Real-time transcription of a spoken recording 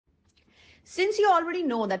Since you already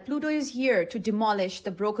know that Pluto is here to demolish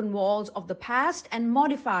the broken walls of the past and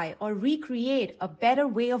modify or recreate a better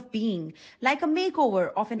way of being, like a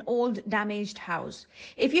makeover of an old damaged house.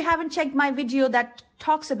 If you haven't checked my video that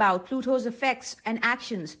talks about Pluto's effects and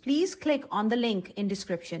actions, please click on the link in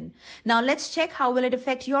description. Now let's check how will it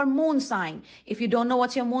affect your moon sign. If you don't know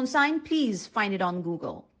what's your moon sign, please find it on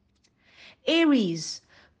Google. Aries.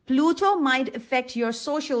 Pluto might affect your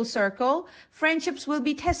social circle. Friendships will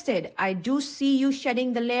be tested. I do see you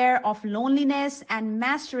shedding the layer of loneliness and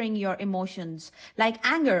mastering your emotions, like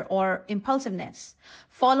anger or impulsiveness.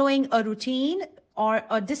 Following a routine or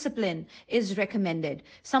a discipline is recommended.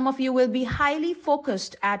 Some of you will be highly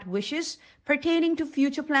focused at wishes pertaining to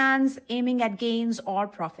future plans, aiming at gains or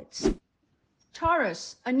profits.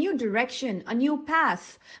 Taurus, a new direction, a new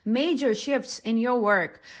path, major shifts in your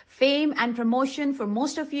work, fame and promotion for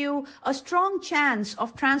most of you, a strong chance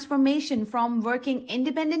of transformation from working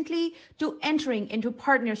independently to entering into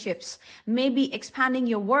partnerships, maybe expanding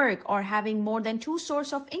your work or having more than two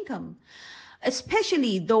sources of income.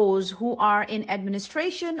 Especially those who are in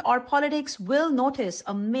administration or politics will notice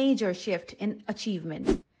a major shift in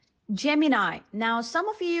achievement. Gemini. Now, some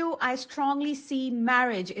of you, I strongly see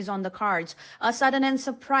marriage is on the cards. A sudden and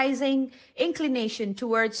surprising inclination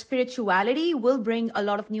towards spirituality will bring a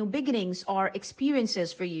lot of new beginnings or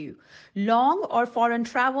experiences for you. Long or foreign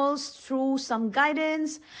travels through some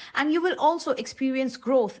guidance, and you will also experience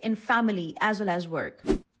growth in family as well as work.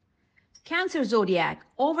 Cancer zodiac,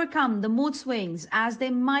 overcome the mood swings as they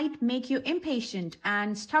might make you impatient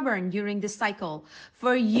and stubborn during this cycle.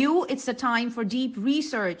 For you, it's a time for deep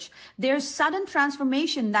research. There's sudden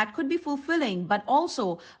transformation that could be fulfilling, but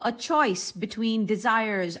also a choice between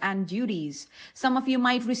desires and duties. Some of you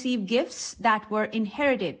might receive gifts that were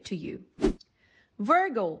inherited to you.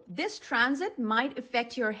 Virgo, this transit might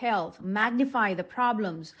affect your health, magnify the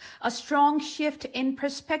problems, a strong shift in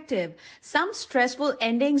perspective. Some stressful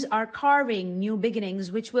endings are carving new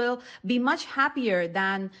beginnings, which will be much happier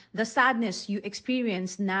than the sadness you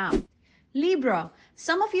experience now. Libra,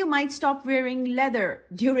 some of you might stop wearing leather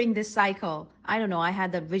during this cycle. I don't know, I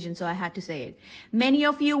had that vision, so I had to say it. Many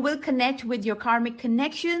of you will connect with your karmic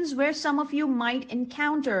connections, where some of you might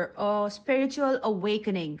encounter a spiritual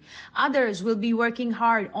awakening. Others will be working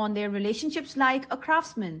hard on their relationships like a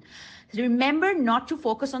craftsman. Remember not to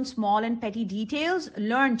focus on small and petty details.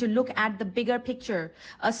 Learn to look at the bigger picture.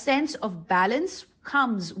 A sense of balance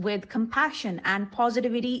comes with compassion and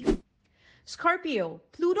positivity. Scorpio,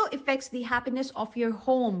 Pluto affects the happiness of your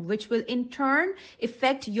home, which will in turn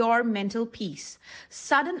affect your mental peace.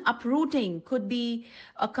 Sudden uprooting could be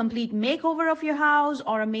a complete makeover of your house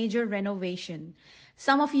or a major renovation.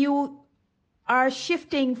 Some of you are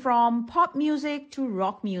shifting from pop music to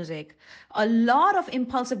rock music. A lot of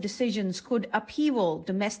impulsive decisions could upheaval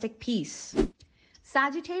domestic peace.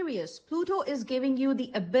 Sagittarius, Pluto is giving you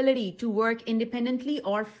the ability to work independently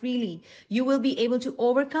or freely. You will be able to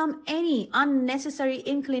overcome any unnecessary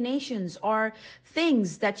inclinations or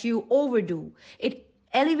things that you overdo. It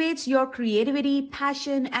elevates your creativity,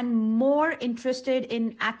 passion, and more interested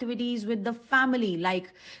in activities with the family,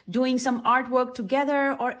 like doing some artwork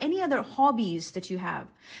together or any other hobbies that you have.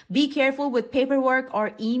 Be careful with paperwork or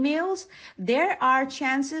emails. There are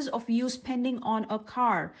chances of you spending on a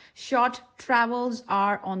car. Short travels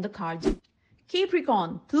are on the cards.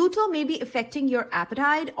 Capricorn, Pluto may be affecting your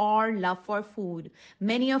appetite or love for food.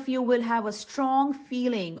 Many of you will have a strong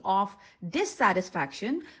feeling of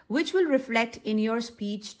dissatisfaction, which will reflect in your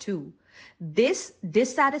speech too. This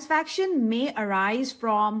dissatisfaction may arise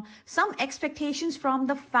from some expectations from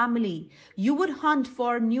the family. You would hunt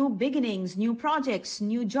for new beginnings, new projects,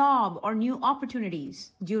 new job, or new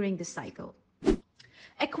opportunities during this cycle.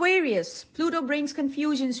 Aquarius, Pluto brings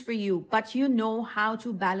confusions for you, but you know how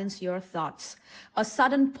to balance your thoughts. A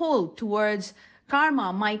sudden pull towards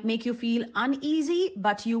karma might make you feel uneasy,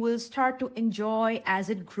 but you will start to enjoy as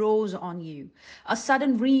it grows on you. A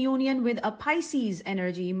sudden reunion with a Pisces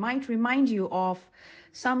energy might remind you of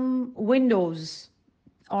some windows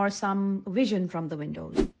or some vision from the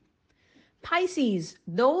windows. Pisces,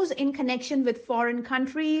 those in connection with foreign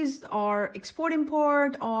countries or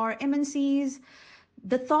export-import or MNCs,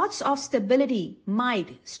 the thoughts of stability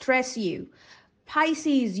might stress you.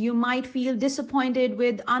 Pisces, you might feel disappointed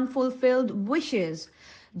with unfulfilled wishes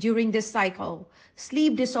during this cycle.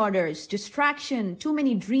 Sleep disorders, distraction, too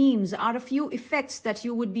many dreams are a few effects that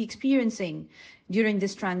you would be experiencing during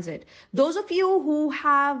this transit. Those of you who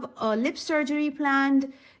have a lip surgery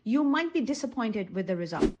planned, you might be disappointed with the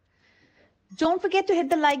result. Don't forget to hit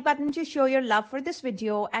the like button to show your love for this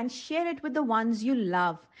video and share it with the ones you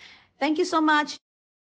love. Thank you so much.